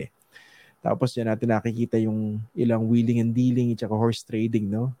nakakaintindi. Tapos yan natin nakikita yung ilang wheeling and dealing at saka horse trading,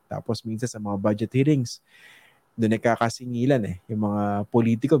 no? Tapos minsan sa mga budget hearings, doon nagkakasingilan yung mga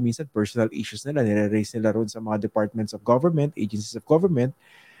politiko, minsan personal issues nila, nire-raise nila roon sa mga departments of government, agencies of government,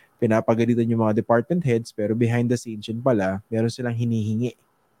 pinapagalitan yung mga department heads, pero behind the scenes yun pala, meron silang hinihingi,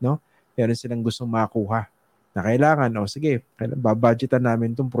 no? Meron silang gustong makuha na kailangan, sige, babudgetan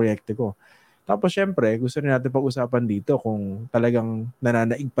namin itong proyekte ko. Tapos syempre, gusto rin natin pag-usapan dito kung talagang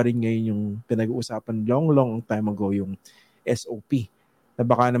nananaig pa rin ngayon yung pinag-uusapan long time ago yung SOP. Na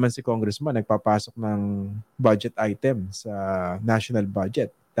baka naman si congressman nagpapasok ng budget item sa national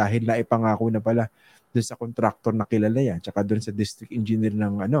budget dahil naipangako na pala doon sa contractor na kilala yan tsaka doon sa district engineer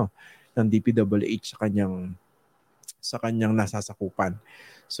ng DPWH sa kanyang nasasakupan.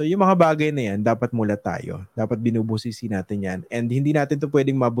 So yung mga bagay na yan, dapat mula tayo. Dapat binubusisi natin yan. And hindi natin to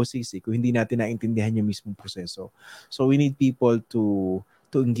pwedeng mabusisi kung hindi natin naintindihan yung mismong proseso. So we need people to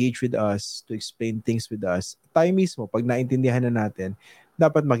engage with us, to explain things with us. Tayo mismo, pag naintindihan na natin,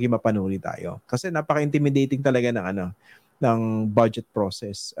 dapat maging mapanuri tayo. Kasi napaka-intimidating talaga ng budget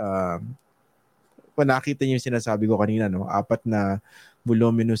process. Kung nakita niyo yung sinasabi ko kanina, no? 4 na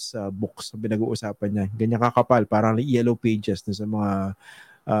voluminous books na pinag-uusapan niya. Ganyan kakapal, parang yellow pages na sa mga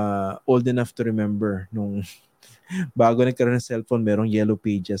old enough to remember nung bago nagkaroon ng cellphone, merong yellow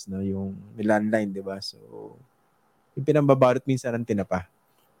pages na yung landline, di ba? So, yung pinambabarot minsan ng tinapa.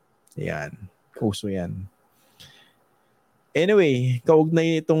 Yan. Uso yan. Anyway,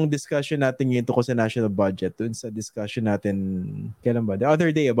 kaugnay itong discussion natin ngayon ko sa national budget dun sa discussion natin, kailan ba? The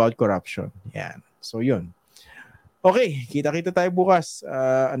other day about corruption. Yan. So, yun. Okay, kita-kita tayo bukas.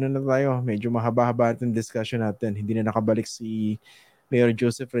 Ano na tayo? Medyo mahaba-haba natin discussion natin. Hindi na nakabalik si Mayor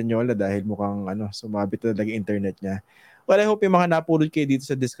Joseph Reñola dahil mukhang sumabit na talaga internet niya. Well, I hope yung mga napulot kayo dito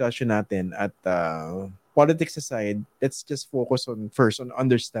sa discussion natin. At politics aside, let's just focus first on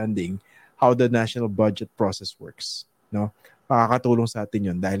understanding how the national budget process works. No? Makakatulong sa atin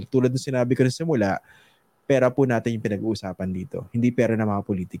yun. Dahil tulad ng sinabi ko na simula, pera po natin yung pinag-uusapan dito. Hindi pera ng mga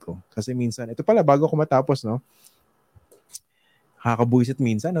politiko. Kasi minsan, ito pala, bago ko matapos, no? Kakabuisit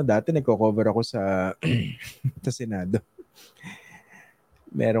minsan, no? Dati nagko-cover ako sa sa Senado.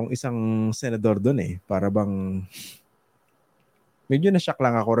 Merong isang senador doon para bang medyo na-shock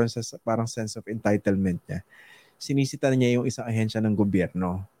lang ako rin sa parang sense of entitlement niya. Sinisita niya yung isang ahensya ng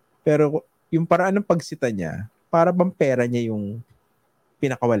gobyerno. Pero yung paraan ng pagsita niya, para bang pera niya yung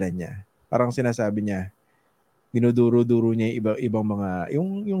pinakawalan niya. Parang sinasabi niya, dinuduro-duro niya yung ibang mga,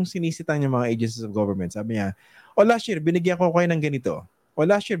 yung sinisita niya mga agencies of government. Sabi niya, last year, binigyan ko kayo ng ganito.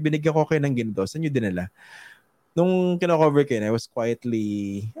 Last year, binigyan ko kayo ng ganito. Saan nyo dinala? Nung kino-cover ko yun, I was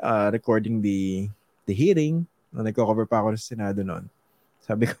quietly recording the hearing. Nung nagko-cover pa ako sa Senado noon.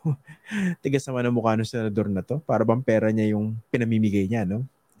 Sabi ko, tigas naman ang mukha ng senador na to. Para bang pera niya yung pinamimigay niya, no?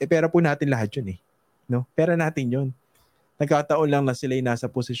 Pera po natin lahat yun, no? Pera natin yun. Nagkataon lang na sila yung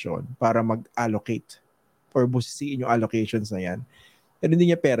nasa posisyon para mag-allocate or busisiin yung allocations na yan. Pero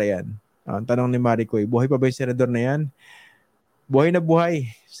hindi niya pera yan. Ang tanong ni Maricoy, buhay pa ba yung senador na yan? Buhay na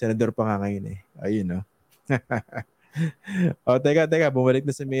buhay. Senador pa nga ngayon Ayun, no? Teka, bumalik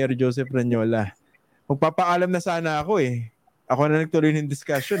na si Mayor Joseph Reñola. Magpapaalam na sana ako Ako na nagtuloy ng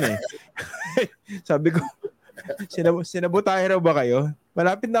discussion Sabi ko, sinabotahe raw ba kayo?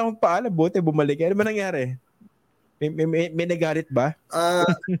 Malapit na akong paalam, buti bumalik. Ano ba nangyari? May nagalit ba?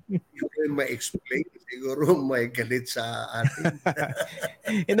 Siguro ma-explain. Siguro may galit sa atin.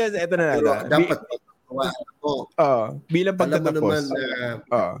 Ito na. Pero dapat magpapawaan ako. Bilang pagtatapos.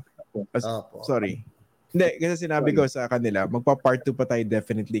 Opo. Sorry. Hindi, kasi sinabi ko sa kanila, magpa-part 2 pa tayo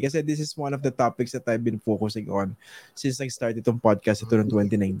definitely. Kasi this is one of the topics that I've been focusing on since nag-start itong podcast ito noong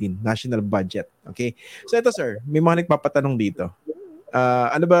 2019, national budget. Okay? So ito sir, may mga nagpapatanong dito.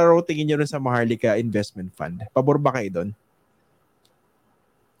 Ano ba raw tingin nyo rin sa Maharlika Investment Fund? Pabor ba kayo doon?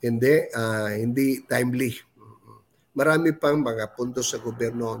 Hindi timely. Marami pang mga puntos sa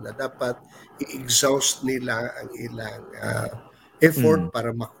gobyerno na dapat i-exhaust nila ang ilang effort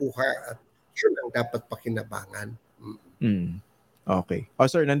para makuha at yun ang dapat pakinabangan. Okay.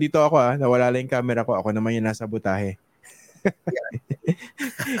 Sir, nandito ako nawala lang yung camera ko. Ako naman yung nasa butahe.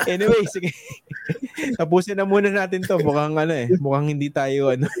 Anyway, sige. Tapusin na muna natin to. Mukhang mukhang hindi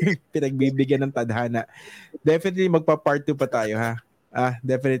tayo pinagbibigyan ng tadhana. Definitely magpa-part 2 pa tayo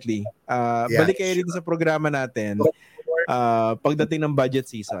Definitely. Yeah, Balik kayo sure. dito sa programa natin pagdating ng budget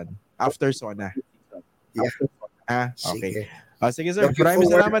season. After SONA. Yeah, Okay. sige. Sige sir, Looking maraming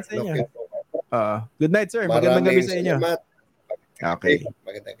forward. salamat sa inyo. Looking forward. Good night sir, magandang gabi Maraming sa inyo. salamat. Okay,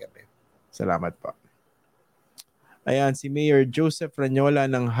 Magandang gabi. salamat po. Ayan, si Mayor Joseph Ranyola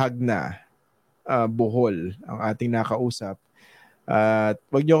ng Hagna, Bohol, ang ating nakausap. At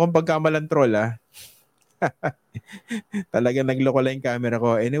wag niyo akong pagkamalan troll Talagang nagloko lang yung camera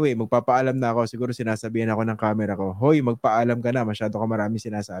ko. Anyway, magpapaalam na ako. Siguro sinasabihan ako ng camera ko, hoy, magpaalam ka na. Masyado ka marami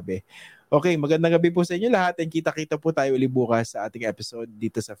sinasabi. Okay, magandang gabi po sa inyo lahat. And kita-kita po tayo uli bukas sa ating episode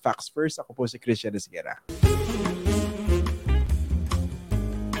dito sa Facts First. Ako po si Christian Esguerra.